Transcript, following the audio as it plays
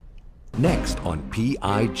Next on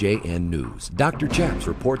PIJN News, Dr. Chaps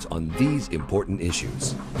reports on these important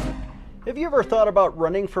issues. Have you ever thought about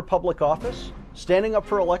running for public office, standing up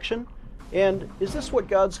for election? And is this what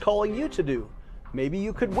God's calling you to do? Maybe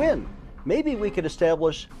you could win. Maybe we could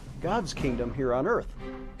establish God's kingdom here on earth.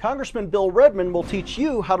 Congressman Bill Redmond will teach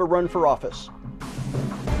you how to run for office.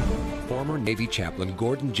 Former Navy chaplain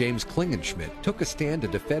Gordon James Klingenschmitt took a stand to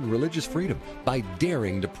defend religious freedom by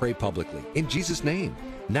daring to pray publicly in Jesus' name.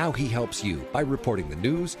 Now he helps you by reporting the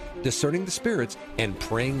news, discerning the spirits, and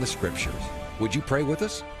praying the scriptures. Would you pray with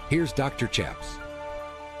us? Here's Dr. Chaps.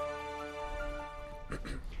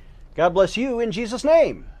 God bless you in Jesus'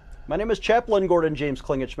 name. My name is Chaplain Gordon James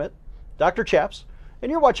Klingenschmitt, Dr. Chaps,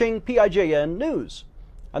 and you're watching PIJN News.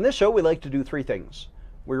 On this show, we like to do three things.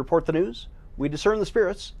 We report the news, we discern the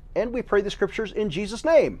spirits, and we pray the scriptures in Jesus'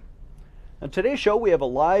 name. On today's show, we have a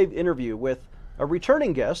live interview with a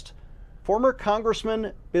returning guest, former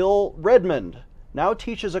Congressman Bill Redmond. Now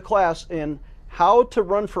teaches a class in how to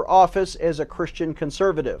run for office as a Christian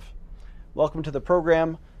conservative. Welcome to the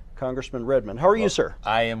program, Congressman Redmond. How are you, sir?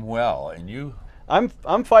 I am well, and you? I'm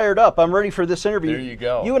fired up. I'm ready for this interview. There you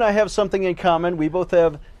go. You and I have something in common. We both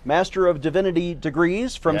have Master of Divinity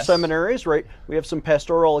degrees from seminaries, right? We have some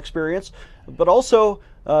pastoral experience, but also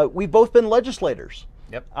we've both been legislators.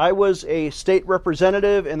 Yep. I was a state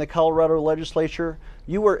representative in the Colorado legislature.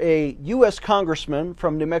 You were a U.S. congressman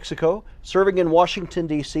from New Mexico, serving in Washington,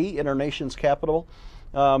 D.C., in our nation's capital.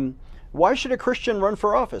 Why should a Christian run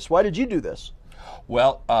for office? Why did you do this?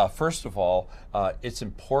 Well, first of all, it's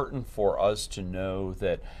important for us to know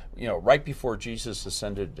that, right before Jesus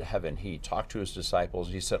ascended to heaven, he talked to his disciples.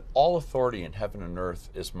 He said, "All authority in heaven and earth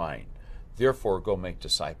is mine. Therefore, go make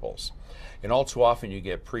disciples." And all too often you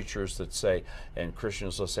get preachers that say, and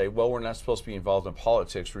Christians will say, well, we're not supposed to be involved in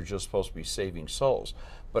politics. We're just supposed to be saving souls.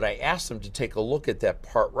 But I asked them to take a look at that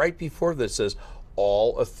part right before that says,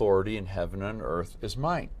 all authority in heaven and earth is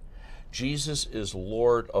mine. Jesus is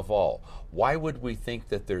Lord of all. Why would we think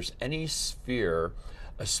that there's any sphere,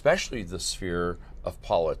 especially the sphere of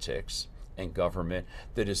politics and government,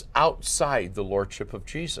 that is outside the lordship of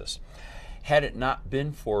Jesus? Had it not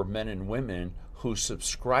been for men and women who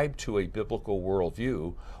subscribe to a biblical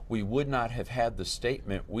worldview, we would not have had the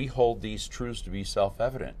statement, we hold these truths to be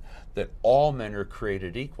self-evident, that all men are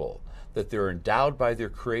created equal, that they're endowed by their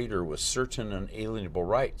Creator with certain unalienable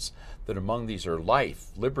rights, that among these are life,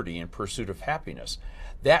 liberty, and pursuit of happiness.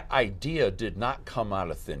 That idea did not come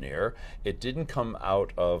out of thin air. It didn't come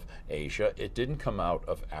out of Asia. It didn't come out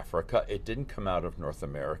of Africa. It didn't come out of North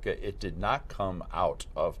America. It did not come out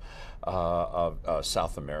of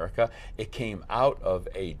South America. It came out of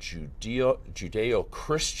a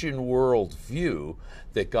Judeo-Christian worldview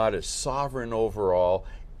that God is sovereign over all,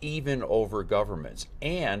 even over governments,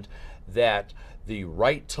 and that the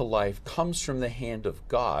right to life comes from the hand of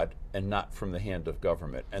God and not from the hand of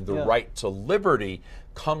government. And the right to liberty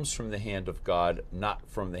comes from the hand of God, not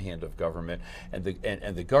from the hand of government. And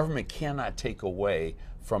the government cannot take away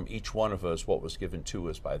from each one of us what was given to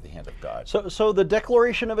us by the hand of God. So the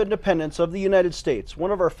Declaration of Independence of the United States,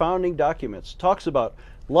 one of our founding documents, talks about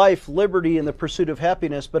life, liberty, and the pursuit of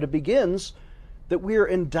happiness, but it begins that we are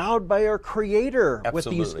endowed by our Creator with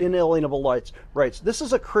these inalienable rights. This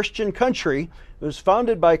is a Christian country. It was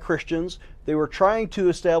founded by Christians. They were trying to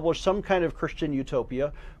establish some kind of Christian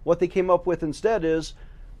utopia. What they came up with instead is,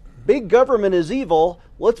 big government is evil.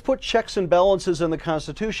 Let's put checks and balances in the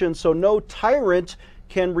Constitution so no tyrant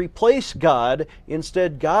can replace God.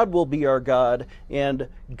 Instead, God will be our God, and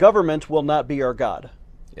government will not be our God.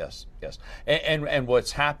 Yes, yes. And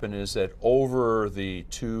what's happened is that over the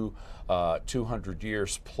 200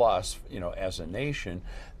 years plus, as a nation,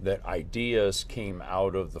 that ideas came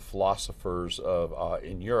out of the philosophers of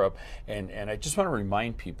in Europe, and I just want to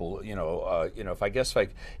remind people,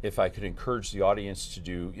 if I could encourage the audience to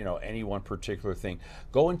do, any one particular thing,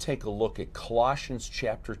 go and take a look at Colossians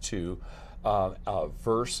chapter 2.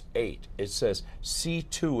 Verse 8, it says, "See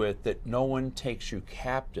to it that no one takes you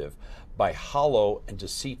captive by hollow and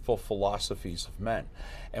deceitful philosophies of men."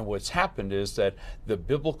 And what's happened is that the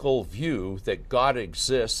biblical view that God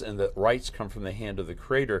exists and that rights come from the hand of the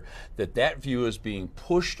Creator, that view is being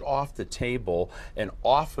pushed off the table and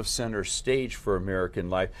off of center stage for American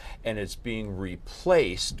life, and it's being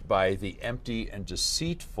replaced by the empty and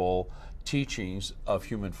deceitful teachings of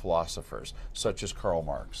human philosophers, such as Karl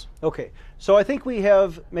Marx. Okay, so I think we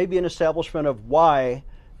have maybe an establishment of why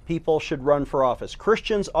people should run for office.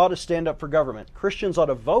 Christians ought to stand up for government. Christians ought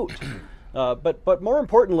to vote. But more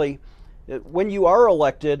importantly, when you are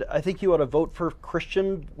elected, I think you ought to vote for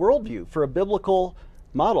Christian worldview, for a biblical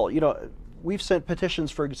model. we've sent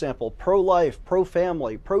petitions, for example, pro-life,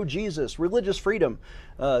 pro-family, pro-Jesus, religious freedom,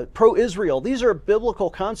 pro-Israel. These are biblical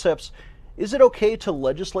concepts. Is it okay to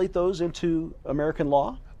legislate those into American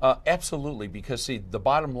law? Absolutely, because see, the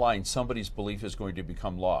bottom line, somebody's belief is going to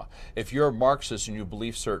become law. If you're a Marxist and you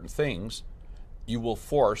believe certain things, you will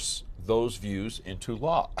force those views into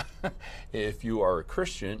law. If you are a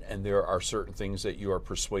Christian and there are certain things that you are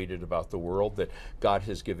persuaded about the world, that God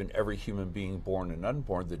has given every human being, born and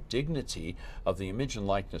unborn, the dignity of the image and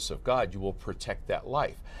likeness of God, you will protect that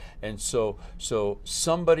life. And so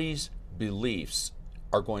somebody's beliefs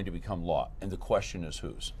are going to become law, and the question is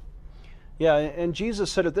whose? Yeah, and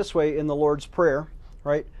Jesus said it this way in the Lord's Prayer,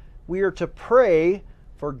 right? We are to pray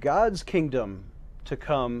for God's kingdom to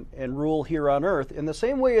come and rule here on earth in the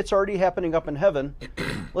same way it's already happening up in heaven.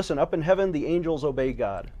 Listen, up in heaven, the angels obey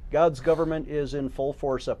God. God's government is in full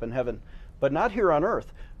force up in heaven, but not here on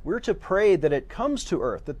earth. We're to pray that it comes to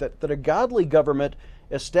earth, that a godly government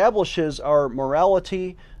establishes our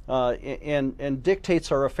morality and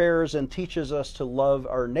dictates our affairs and teaches us to love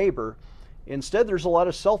our neighbor. Instead, there's a lot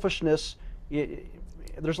of selfishness.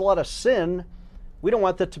 There's a lot of sin. We don't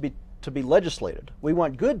want that to be legislated. We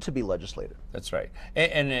want good to be legislated. That's right.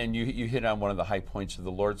 And you hit on one of the high points of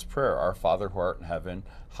the Lord's Prayer. Our Father who art in heaven,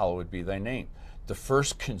 hallowed be thy name. The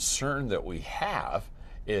first concern that we have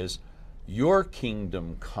is your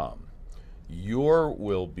kingdom come. Your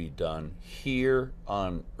will be done here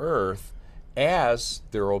on earth as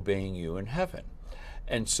they're obeying you in heaven.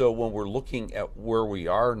 And so when we're looking at where we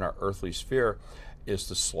are in our earthly sphere, is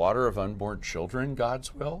the slaughter of unborn children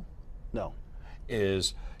God's will? No.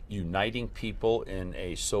 Is uniting people in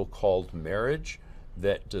a so-called marriage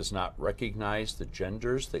that does not recognize the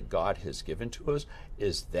genders that God has given to us,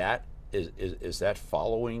 is that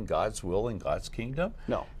following God's will in God's kingdom?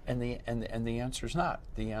 No. And the answer is not.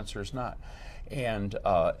 The answer is not. And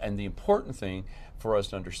the important thing for us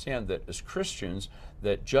to understand that as Christians,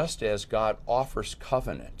 that just as God offers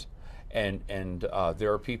covenant, and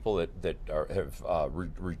there are people that have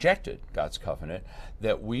rejected God's covenant,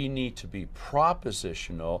 that we need to be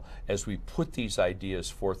propositional as we put these ideas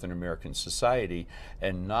forth in American society,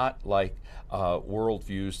 and not like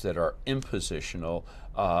worldviews that are impositional,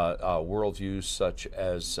 worldviews such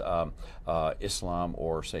as Islam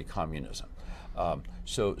or, say, communism.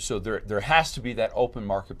 So there has to be that open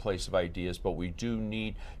marketplace of ideas, but we do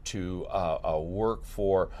need to work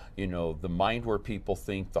for, the mind where people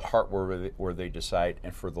think, the heart where they decide,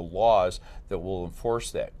 and for the laws that will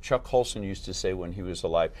enforce that. Chuck Colson used to say when he was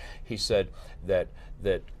alive, he said that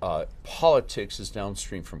politics is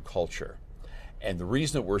downstream from culture. And the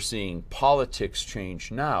reason that we're seeing politics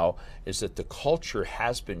change now is that the culture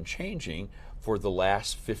has been changing for the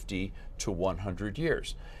last 50 to 100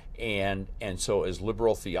 years. And so as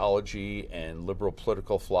liberal theology and liberal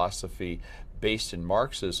political philosophy based in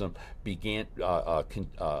Marxism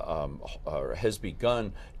has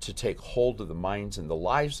begun to take hold of the minds and the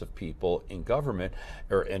lives of people in government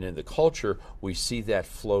and in the culture, we see that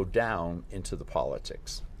flow down into the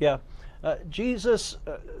politics. Yeah. Jesus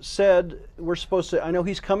said we're supposed to, I know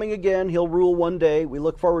he's coming again, he'll rule one day, we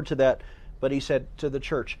look forward to that, but he said to the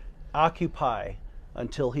church, occupy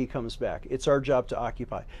until he comes back. It's our job to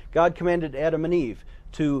occupy. God commanded Adam and Eve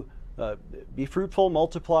to be fruitful,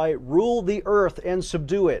 multiply, rule the earth, and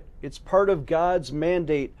subdue it. It's part of God's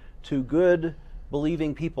mandate to good,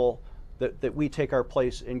 believing people that we take our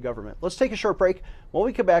place in government. Let's take a short break. When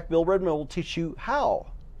we come back, Bill Redmond will teach you how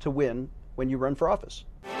to win when you run for office.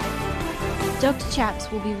 Dr. Chaps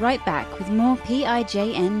will be right back with more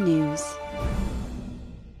PIJN news.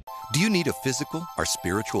 Do you need a physical or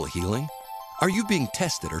spiritual healing? Are you being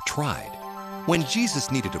tested or tried? When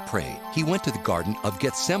Jesus needed to pray, he went to the Garden of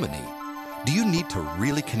Gethsemane. Do you need to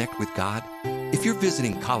really connect with God? If you're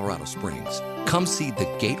visiting Colorado Springs, come see the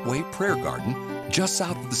Gateway Prayer Garden just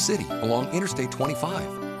south of the city along Interstate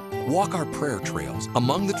 25. Walk our prayer trails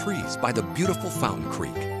among the trees by the beautiful Fountain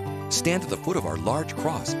Creek. Stand at the foot of our large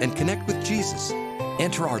cross and connect with Jesus.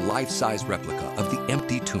 Enter our life-size replica of the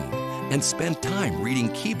empty tomb and spend time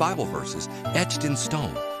reading key Bible verses etched in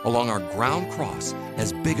stone along our ground cross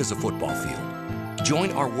as big as a football field.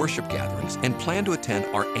 Join our worship gatherings and plan to attend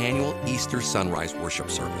our annual Easter Sunrise Worship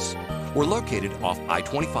Service. We're located off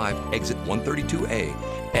I-25 exit 132A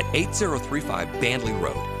at 8035 Bandley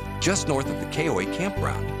Road, just north of the KOA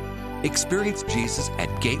campground. Experience Jesus at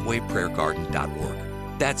gatewayprayergarden.org.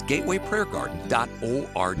 That's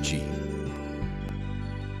gatewayprayergarden.org.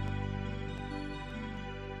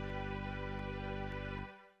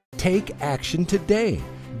 Take action today.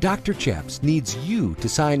 Dr. Chaps needs you to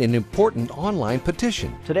sign an important online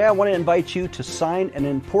petition. Today I want to invite you to sign an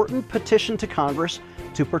important petition to Congress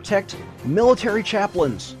to protect military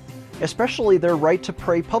chaplains, especially their right to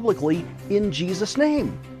pray publicly in Jesus'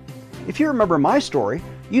 name. If you remember my story,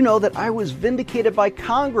 you know that I was vindicated by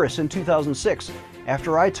Congress in 2006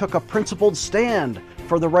 after I took a principled stand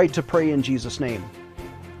for the right to pray in Jesus' name.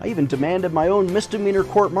 I even demanded my own misdemeanor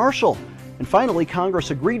court-martial, and finally Congress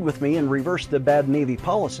agreed with me and reversed the bad Navy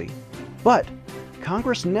policy. But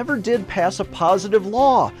Congress never did pass a positive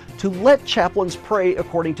law to let chaplains pray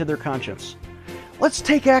according to their conscience. Let's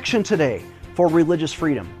take action today for religious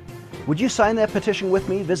freedom. Would you sign that petition with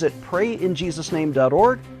me? Visit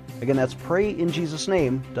prayinjesusname.org. Again, that's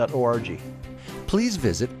prayinjesusname.org. Please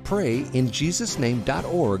visit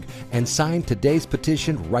prayinjesusname.org and sign today's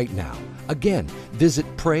petition right now. Again, visit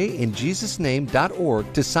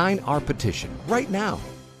prayinjesusname.org to sign our petition right now.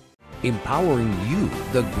 Empowering you,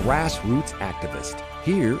 the grassroots activist.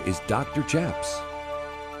 Here is Dr. Chaps.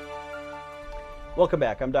 Welcome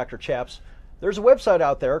back. I'm Dr. Chaps. There's a website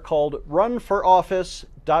out there called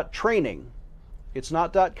runforoffice.training. It's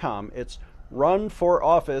not .com. It's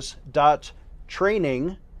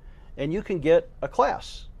runforoffice.training, and you can get a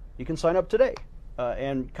class. You can sign up today.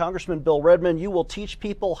 And Congressman Bill Redmond, you will teach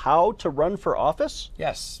people how to run for office?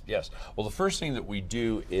 Yes, yes. Well, the first thing that we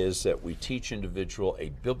do is that we teach individual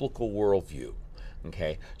a biblical worldview,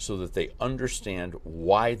 okay, so that they understand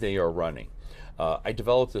why they are running. I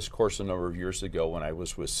developed this course a number of years ago when I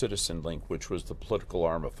was with CitizenLink, which was the political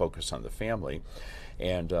arm of Focus on the Family,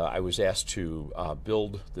 and I was asked to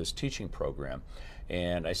build this teaching program.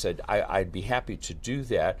 And I said, I'd be happy to do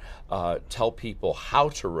that, tell people how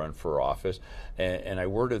to run for office. And I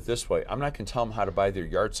worded it this way: I'm not going to tell them how to buy their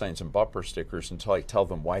yard signs and bumper stickers until I tell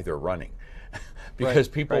them why they're running. Because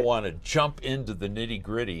people want to jump into the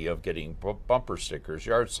nitty-gritty of getting bumper stickers,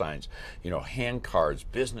 yard signs, hand cards,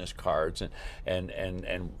 business cards, and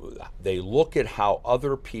they look at how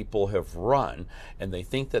other people have run, and they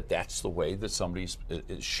think that that's the way that somebody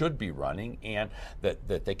should be running, and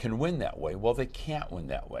that they can win that way. Well, they can't win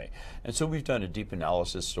that way. And so we've done a deep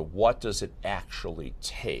analysis as to what does it actually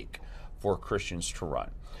take for Christians to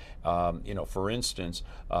run. For instance,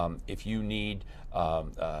 if you need,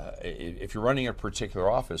 if you're running a particular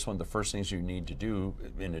office, one of the first things you need to do,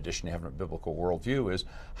 in addition to having a biblical worldview, is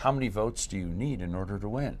how many votes do you need in order to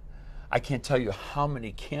win? I can't tell you how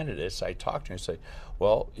many candidates I talk to and say,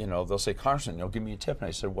 well, they'll say, Congressman, give me a tip. And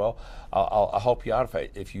I said, well, I'll help you out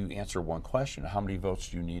if you answer one question: how many votes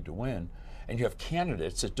do you need to win? And you have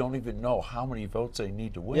candidates that don't even know how many votes they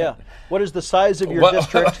need to win. Yeah. What is the size of your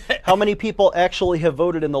district? How many people actually have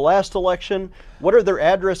voted in the last election? What are their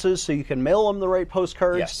addresses so you can mail them the right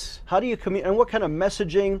postcards? Yes. How do you communicate, and what kind of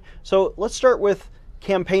messaging? So let's start with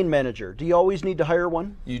campaign manager. Do you always need to hire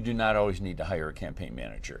one? You do not always need to hire a campaign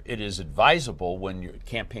manager. It is advisable when your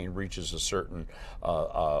campaign reaches a certain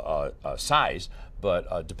size,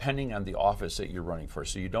 but depending on the office that you're running for.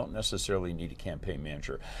 So you don't necessarily need a campaign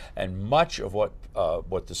manager. And much of what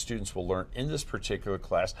the students will learn in this particular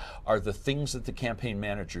class are the things that the campaign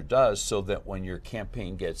manager does, so that when your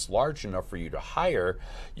campaign gets large enough for you to hire,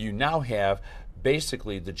 you now have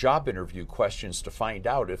basically the job interview questions to find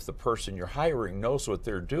out if the person you're hiring knows what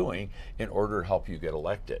they're doing in order to help you get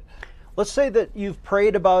elected. Let's say that you've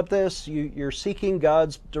prayed about this, you're seeking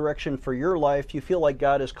God's direction for your life, you feel like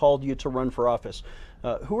God has called you to run for office.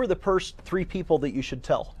 Who are the first three people that you should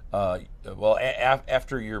tell? Well,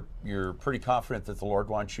 after you're pretty confident that the Lord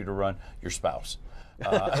wants you to run, your spouse.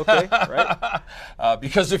 Okay, right.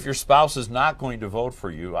 Because if your spouse is not going to vote for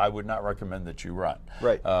you, I would not recommend that you run.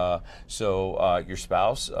 Right. So your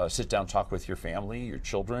spouse, sit down, talk with your family, your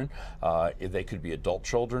children. They could be adult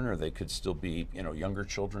children, or they could still be, younger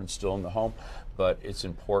children still in the home. But it's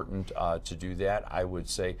important to do that. I would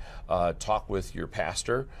say talk with your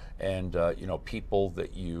pastor and people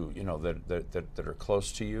that that are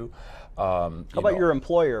close to you. How about your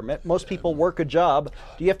employer? Most people work a job.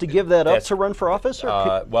 Do you have to give that up to run for office? Or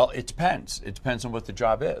well, it depends. It depends on what the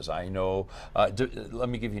job is. I know, let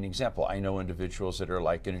me give you an example. I know individuals that are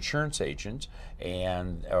like an insurance agent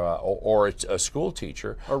and or it's a school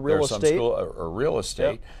teacher or real estate, or real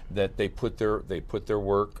estate, that they put their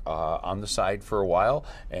work on the side for a while,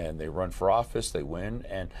 and they run for office, they win,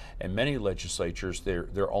 and many legislatures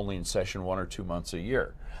they're only in session 1 or 2 months a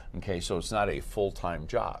year. Okay, so it's not a full-time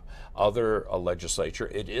job. Other legislature,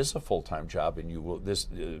 it is a full-time job, and you will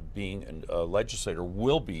being a legislator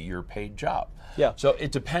will be your paid job. Yeah. So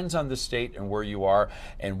it depends on the state and where you are,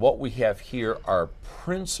 and what we have here are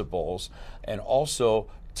principles and also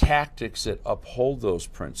tactics that uphold those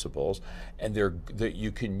principles, and that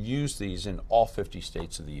you can use these in all 50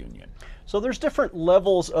 states of the Union. So there's different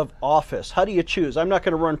levels of office. How do you choose? I'm not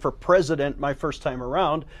going to run for president my first time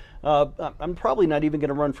around. I'm probably not even going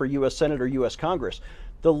to run for U.S. Senate or U.S. Congress.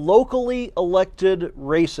 The locally elected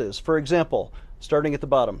races, for example, starting at the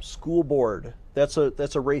bottom, school board, that's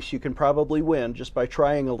a race you can probably win just by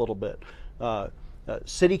trying a little bit.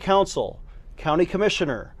 City council, county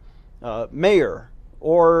commissioner, mayor,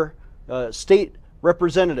 or state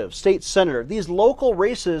representative, state senator. These local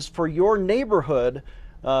races for your neighborhood,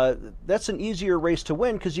 that's an easier race to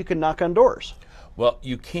win because you can knock on doors. Well,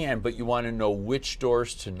 you can, but you want to know which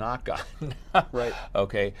doors to knock on. Right.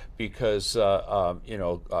 Okay, because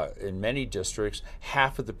in many districts,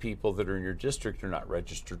 half of the people that are in your district are not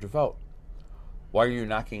registered to vote. Why are you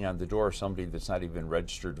knocking on the door of somebody that's not even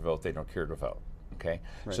registered to vote? They don't care to vote. Okay,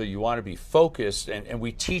 right. So you want to be focused, and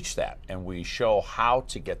we teach that, and we show how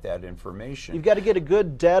to get that information. You've got to get a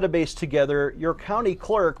good database together. Your county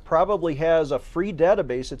clerk probably has a free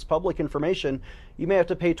database. It's public information. You may have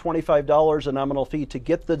to pay $25 a nominal fee to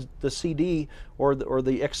get the CD or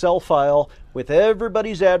the Excel file with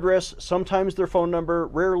everybody's address, sometimes their phone number,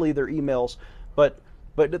 rarely their emails, but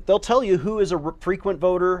they'll tell you who is a frequent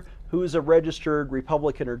voter, who is a registered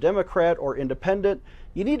Republican or Democrat or independent.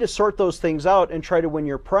 You need to sort those things out and try to win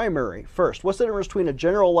your primary first. What's the difference between a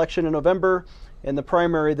general election in November and the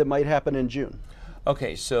primary that might happen in June?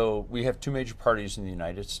 Okay, so we have two major parties in the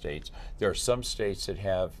United States. There are some states that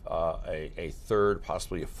have a third,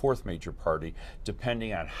 possibly a fourth major party,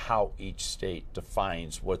 depending on how each state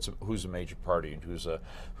defines who's a major party and who's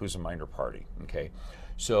a minor party. Okay.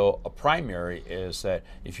 So a primary is that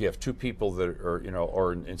if you have two people that are,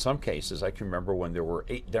 or in some cases, I can remember when there were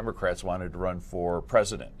 8 Democrats wanted to run for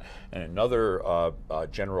president. And another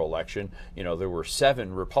general election, there were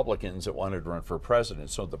 7 Republicans that wanted to run for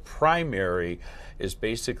president. So the primary is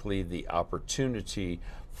basically the opportunity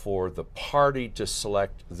for the party to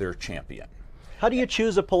select their champion. How do you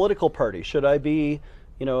choose a political party? Should I be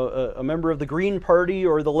a member of the Green Party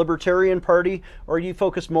or the Libertarian Party, or do you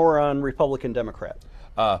focus more on Republican, Democrat?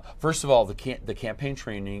 First of all, the campaign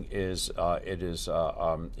training is not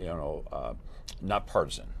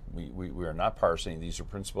partisan. We are not partisan. These are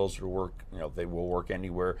principles that work. They will work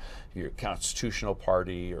anywhere. If you're a constitutional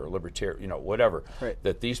party or libertarian, whatever. Right.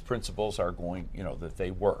 That these principles are going, that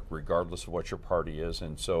they work regardless of what your party is,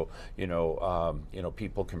 and so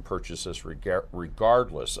people can purchase this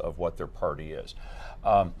regardless of what their party is.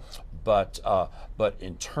 But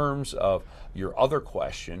in terms of your other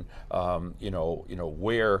question, what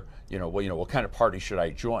kind of party should I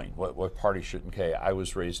join? What party should? Okay, I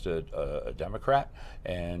was raised a Democrat,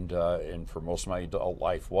 and for most of my adult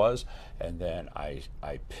life was, and then I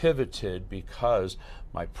pivoted because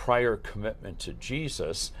my prior commitment to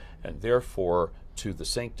Jesus, and therefore to the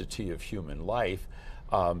sanctity of human life,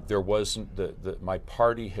 there wasn't my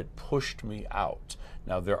party had pushed me out.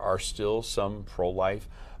 Now there are still some pro-life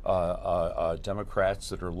Democrats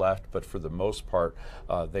that are left, but for the most part,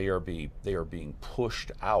 they are being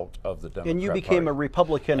pushed out of the Democrat Party. And you became a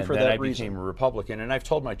Republican for that reason. I became a Republican, and I've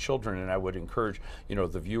told my children, and I would encourage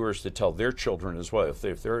the viewers to tell their children as well. If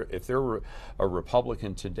they're a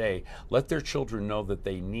Republican today, let their children know that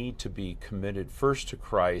they need to be committed first to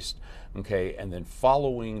Christ, okay, and then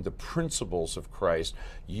following the principles of Christ,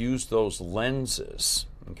 use those lenses,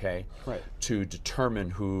 okay, right, to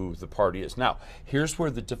determine who the party is. Now, here's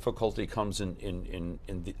where the difficulty comes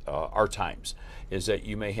in our times, is that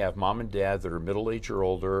you may have mom and dad that are middle-aged or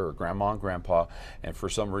older, or grandma and grandpa, and for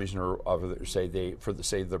some reason or other, say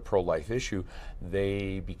the pro-life issue,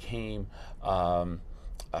 they became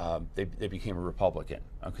they became a Republican.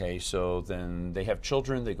 Okay, so then they have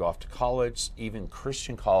children, they go off to college, even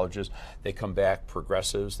Christian colleges, they come back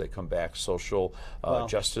progressives, they come back social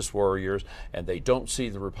justice warriors, and they don't see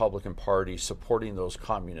the Republican Party supporting those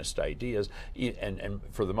communist ideas. And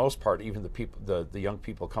for the most part, even the young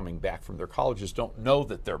people coming back from their colleges don't know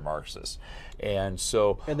that they're Marxists. And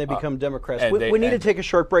so they become Democrats. We need to take a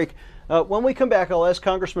short break. When we come back, I'll ask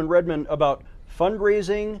Congressman Redmond about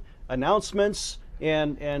fundraising, announcements,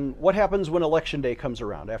 and what happens when Election Day comes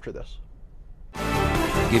around after this.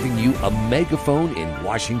 Giving you a megaphone in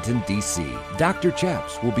Washington, D.C. Dr.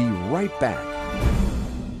 Chaps will be right back.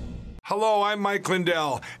 Hello, I'm Mike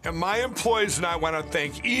Lindell, and my employees and I want to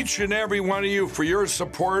thank each and every one of you for your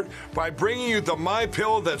support by bringing you the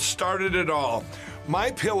MyPillow that started it all.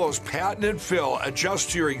 MyPillow's patented fill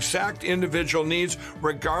adjusts to your exact individual needs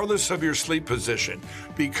regardless of your sleep position.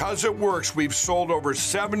 Because it works, we've sold over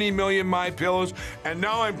 70 million MyPillows, and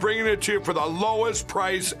now I'm bringing it to you for the lowest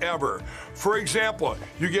price ever. For example,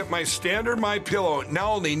 you get my standard MyPillow,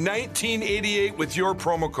 now only $19.88 with your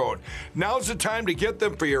promo code. Now's the time to get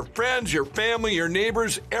them for your friends, your family, your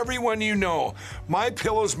neighbors, everyone you know.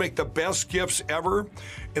 MyPillows make the best gifts ever.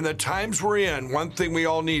 In the times we're in, one thing we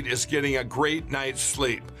all need is getting a great night's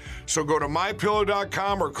sleep. So go to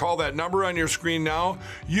MyPillow.com or call that number on your screen now.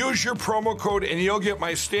 Use your promo code and you'll get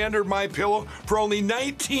my standard MyPillow for only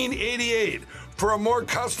 $19.88. For a more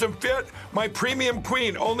custom fit, my Premium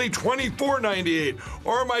Queen, only $24.98.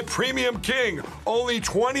 Or my Premium King, only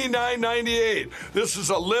 $29.98. This is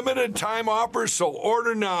a limited time offer, so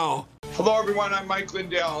order now. Hello, everyone. I'm Mike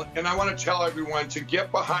Lindell, and I want to tell everyone to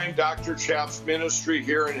get behind Dr. Chaps' ministry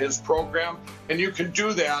here in his program. And you can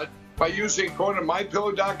do that by going to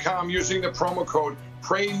MyPillow.com, using the promo code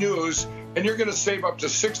PRAYNEWS, and you're going to save up to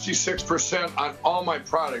 66% on all my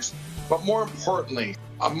products. But more importantly,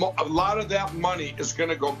 a lot of that money is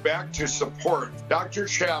going to go back to support Dr.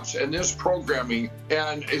 Chaps and this programming.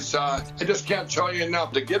 And it's I just can't tell you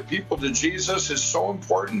enough. To get people to Jesus is so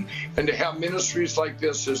important, and to have ministries like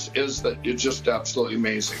this is it's just absolutely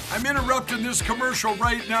amazing. I'm interrupting this commercial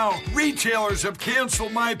right now. Retailers have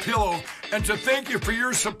canceled MyPillow, and to thank you for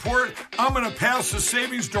your support, I'm going to pass the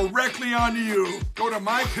savings directly on to you. Go to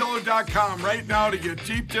MyPillow.com right now to get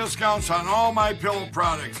deep discounts on all MyPillow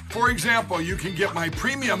products. For example, you can get my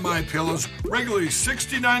Premium MyPillows, regularly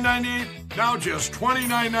 $69.98, now just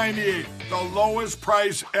 $29.98, the lowest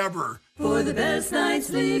price ever. For the best night's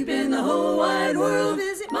sleep in the whole wide world,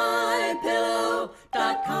 visit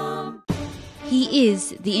MyPillow.com. He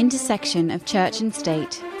is the intersection of church and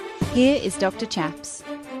state. Here is Dr. Chaps.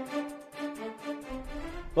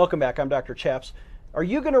 Welcome back. I'm Dr. Chaps. Are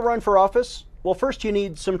you going to run for office? Well, first you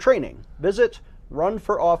need some training. Visit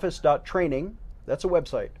runforoffice.training. That's a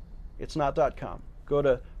website. It's not .com. Go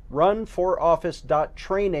to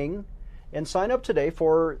runforoffice.training and sign up today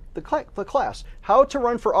for the class. How to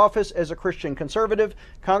run for office as a Christian conservative.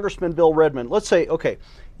 Congressman Bill Redmond. Let's say, okay,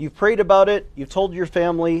 you've prayed about it, you've told your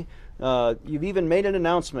family, you've even made an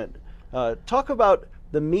announcement. Talk about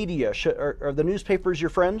the media. Are the newspapers your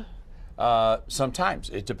friend?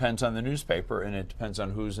 Sometimes. It depends on the newspaper, and it depends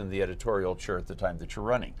on who's in the editorial chair at the time that you're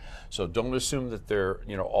running. So don't assume that they're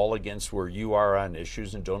all against where you are on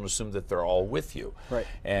issues, and don't assume that they're all with you. Right.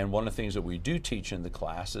 And one of the things that we do teach in the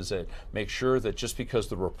class is that make sure that just because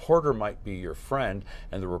the reporter might be your friend,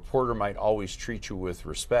 and the reporter might always treat you with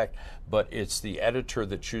respect, but it's the editor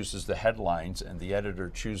that chooses the headlines, and the editor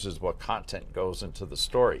chooses what content goes into the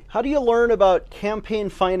story. How do you learn about campaign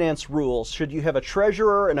finance rules? Should you have a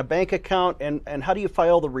treasurer and a bank account, and how do you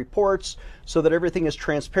file the reports so that everything is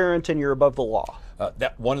transparent and you're above the law?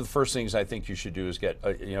 That one of the first things I think you should do is get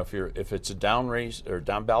if it's a down race or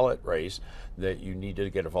down ballot race, that you need to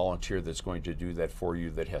get a volunteer that's going to do that for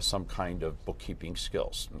you, that has some kind of bookkeeping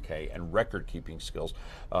skills, okay, and record keeping skills,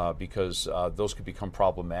 because those could become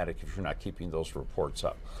problematic if you're not keeping those reports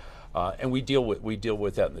up. And we deal with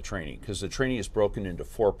that in the training, because the training is broken into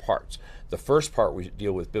 4 parts. The first part, we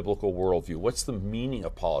deal with biblical worldview. What's the meaning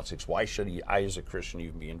of politics? Why should I, as a Christian,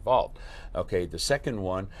 even be involved? Okay. The second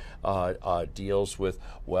one deals with,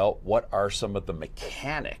 well, what are some of the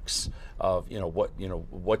mechanics of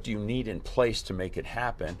what do you need in place to make it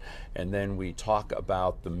happen? And then we talk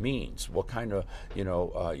about the means. What kind of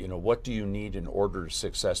what do you need in order to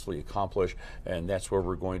successfully accomplish? And that's where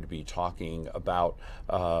we're going to be talking about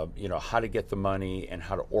how to get the money and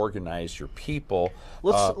how to organize your people.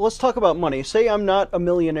 Let's talk about money. Say I'm not a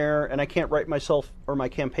millionaire and I can't write myself or my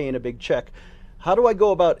campaign a big check. How do I go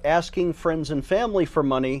about asking friends and family for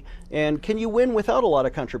money, and can you win without a lot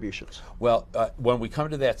of contributions? Well, when we come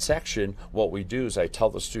to that section, what we do is I tell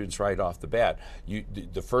the students right off the bat,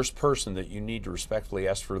 the first person that you need to respectfully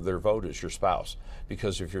ask for their vote is your spouse.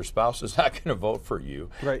 Because if your spouse is not going to vote for you,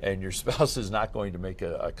 right, and your spouse is not going to make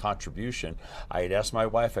a contribution, I had asked my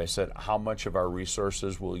wife, I said, how much of our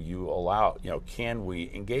resources will you allow, can we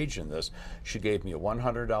engage in this? She gave me a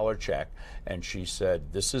 $100 check, and she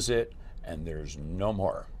said, this is it, and there's no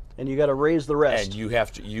more. And you got to raise the rest. And you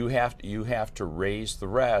have to raise the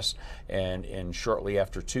rest. And shortly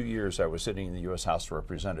after 2 years, I was sitting in the U.S. House of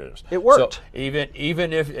Representatives. It worked. So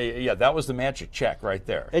even if that was the magic check right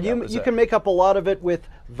there. And you can make up a lot of it with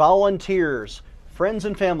volunteers, friends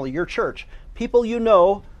and family, your church, people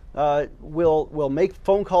will make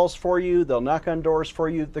phone calls for you. They'll knock on doors for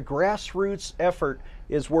you. The grassroots effort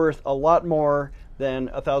is worth a lot more than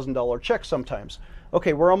 $1,000 check sometimes.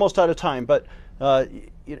 Okay, we're almost out of time, but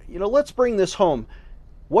Let's bring this home.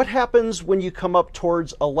 What happens when you come up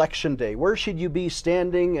towards Election Day? Where should you be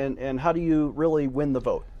standing, and how do you really win the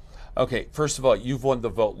vote? Okay, first of all, you've won the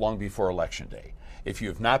vote long before Election Day. If you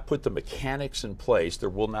have not put the mechanics in place, there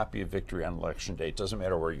will not be a victory on Election Day. It doesn't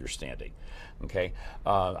matter where you're standing. Okay,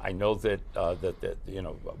 I know that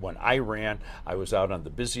when I ran, I was out on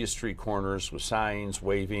the busiest street corners with signs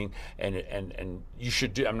waving, and you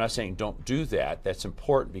should do. I'm not saying don't do that. That's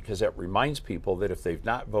important because that reminds people that if they've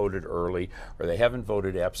not voted early or they haven't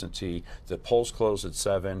voted absentee, the polls close at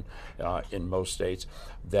 7 in most states.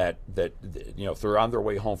 That if they're on their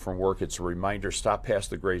way home from work, it's a reminder: stop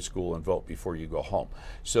past the grade school and vote before you go home.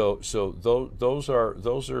 So those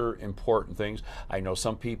are important things. I know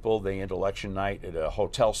some people, they end election night at a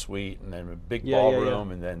hotel suite and then a big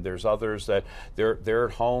ballroom, and then there's others that they're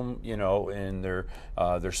at home, in their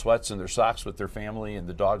sweats and their socks with their family and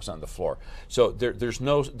the dogs on the floor. So there's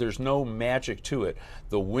no magic to it.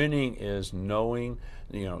 The winning is knowing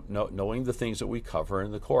the things that we cover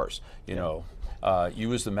in the course.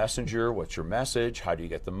 You as the messenger, what's your message? How do you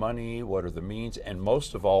get the money? What are the means? And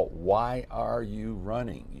most of all, why are you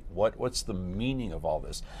running? What's the meaning of all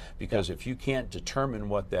this? Because if you can't determine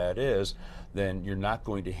what that is, then you're not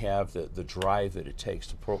going to have the drive that it takes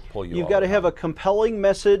to pull you. You've got to have a compelling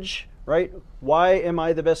message, right? Why am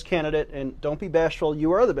I the best candidate? And don't be bashful,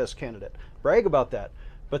 you are the best candidate. Brag about that.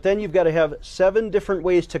 But then you've got to have 7 different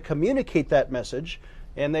ways to communicate that message,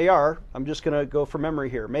 and they are, I'm just going to go from memory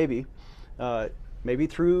here, maybe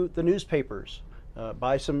through the newspapers,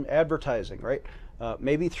 by some advertising, right?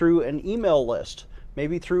 Maybe through an email list,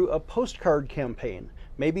 maybe through a postcard campaign,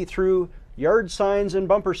 maybe through yard signs and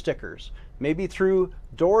bumper stickers, maybe through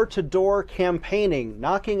door-to-door campaigning,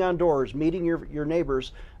 knocking on doors, meeting your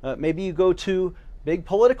neighbors. Maybe you go to big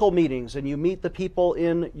political meetings and you meet the people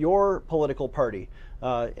in your political party.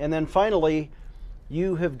 And then finally,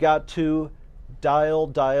 you have got to dial,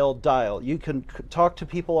 dial, dial. You can talk to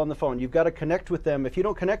people on the phone. You've got to connect with them. If you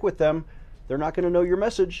don't connect with them, they're not going to know your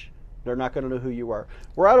message. They're not going to know who you are.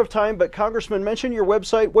 We're out of time, but Congressman, mention your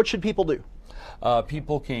website. What should people do?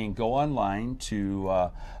 People can go online to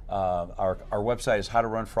our website is How to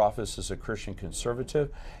Run for Office as a Christian Conservative,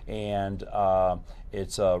 and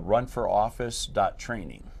it's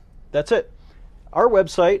runforoffice.training. That's it. Our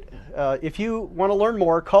website, if you want to learn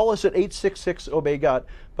more, call us at 866-OBEY-GOD,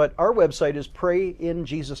 but our website is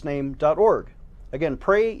prayinjesusname.org. Again,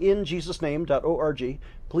 prayinjesusname.org.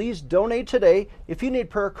 Please donate today. If you need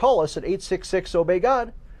prayer, call us at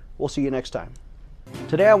 866-OBEY-GOD. We'll see you next time.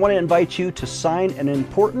 Today I want to invite you to sign an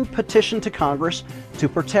important petition to Congress to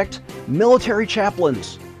protect military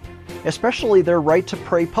chaplains, especially their right to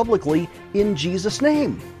pray publicly in Jesus'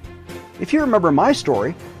 name. If you remember my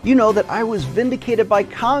story, you know that I was vindicated by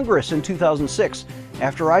Congress in 2006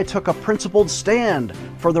 after I took a principled stand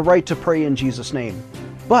for the right to pray in Jesus' name.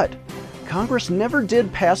 But Congress never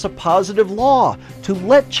did pass a positive law to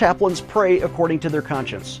let chaplains pray according to their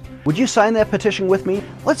conscience. Would you sign that petition with me?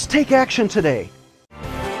 Let's take action today.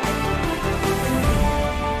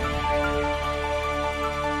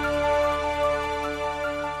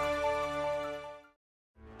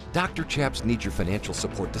 Dr. Chaps needs your financial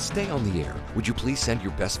support to stay on the air. Would you please send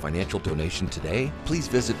your best financial donation today? Please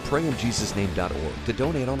visit prayinjesusname.org to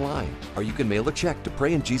donate online. Or you can mail a check to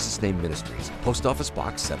Pray in Jesus' Name Ministries, Post Office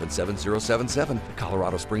Box 77077,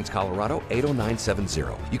 Colorado Springs, Colorado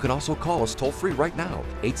 80970. You can also call us toll-free right now,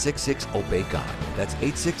 866-OBEY-GOD. That's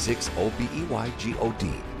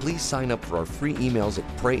 866-OBEYGOD. Please sign up for our free emails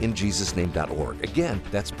at prayinjesusname.org. Again,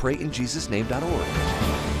 that's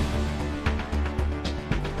prayinjesusname.org.